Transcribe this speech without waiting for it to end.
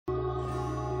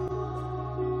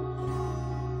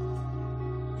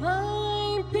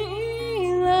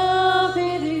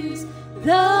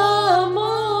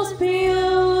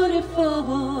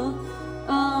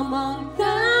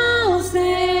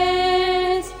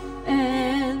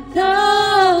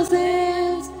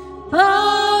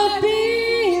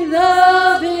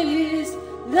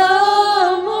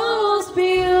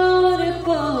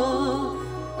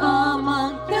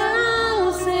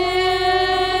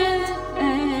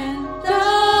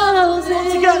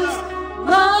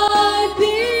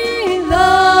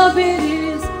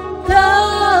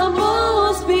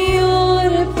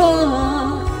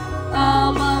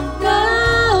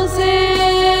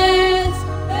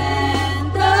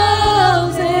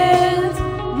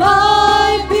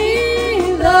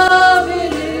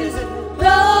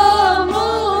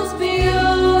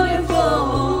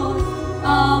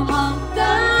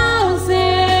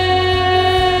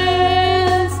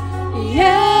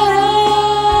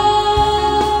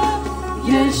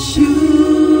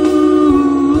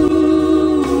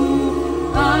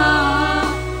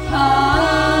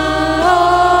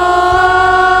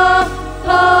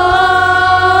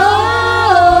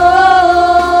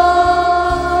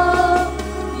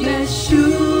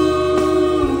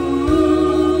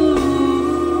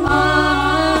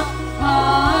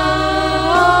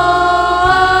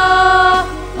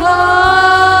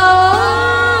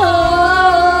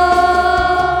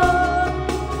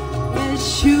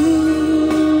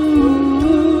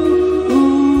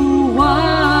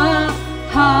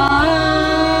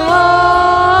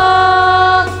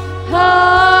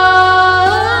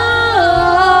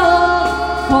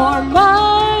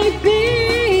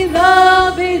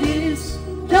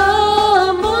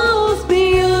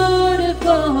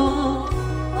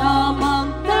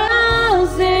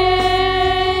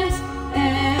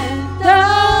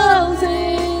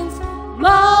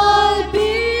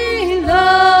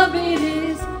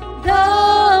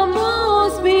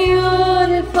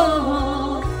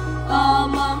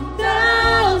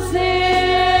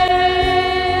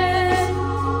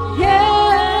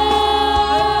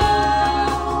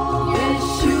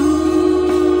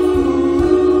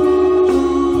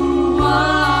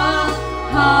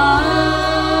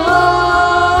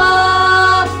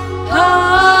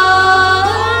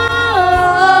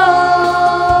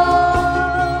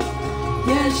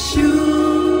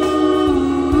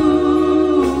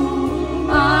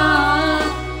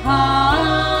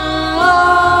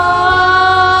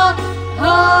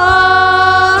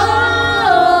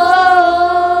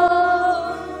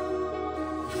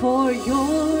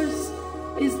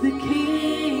is the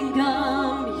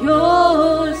kingdom,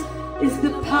 yours is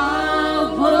the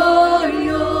power,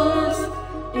 yours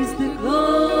is the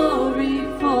glory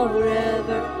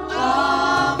forever.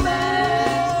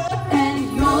 Amen.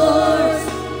 And yours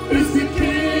is the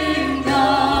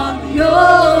kingdom,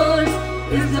 yours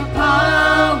is the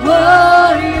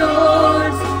power,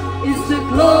 yours is the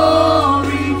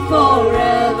glory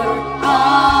forever.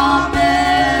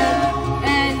 Amen.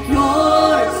 And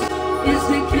yours is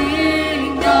the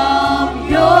kingdom,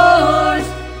 yours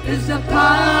is the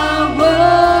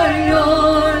power,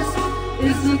 yours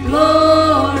is the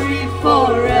glory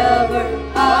forever.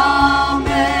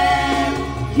 Amen.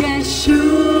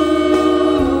 Yeshua.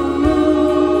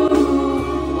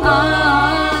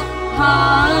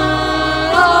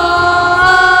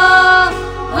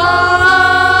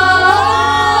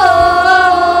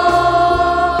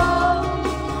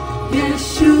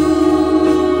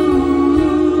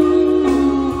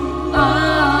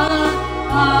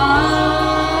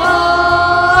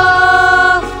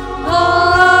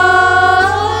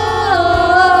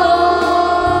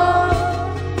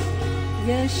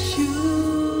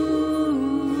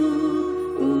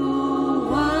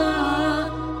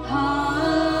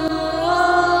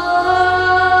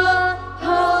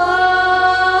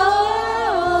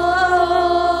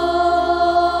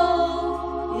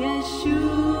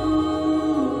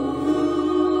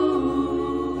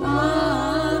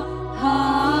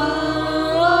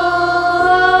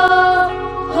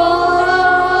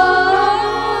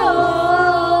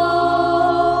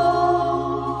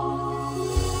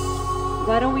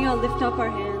 Why don't we all lift up our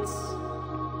hands,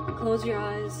 close your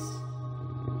eyes,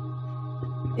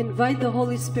 invite the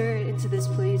Holy Spirit into this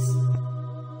place,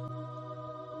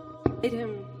 invite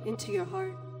Him into your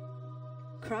heart,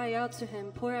 cry out to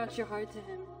Him, pour out your heart to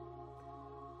Him,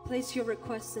 place your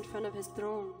requests in front of His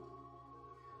throne,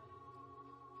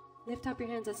 lift up your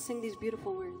hands and sing these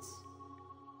beautiful words.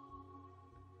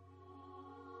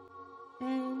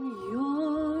 And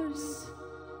yours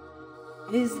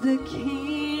is the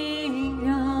kingdom,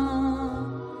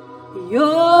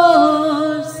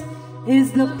 yours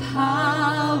is the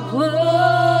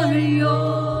power,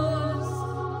 yours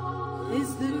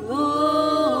is the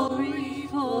glory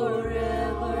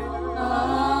forever.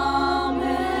 Amen.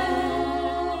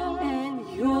 And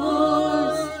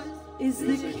yours is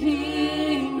the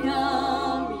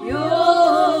kingdom,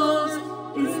 yours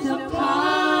is the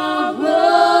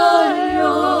power,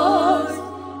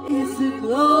 yours is the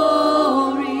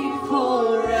glory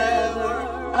forever.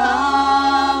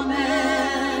 Amen.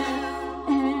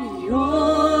 And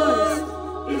yours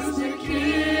is the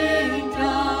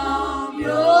kingdom,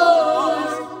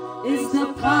 yours is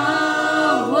the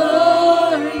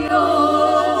power,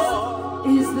 yours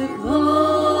is the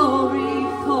glory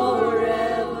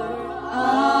forever.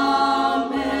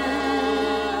 Amen.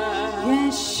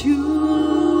 Yeshua.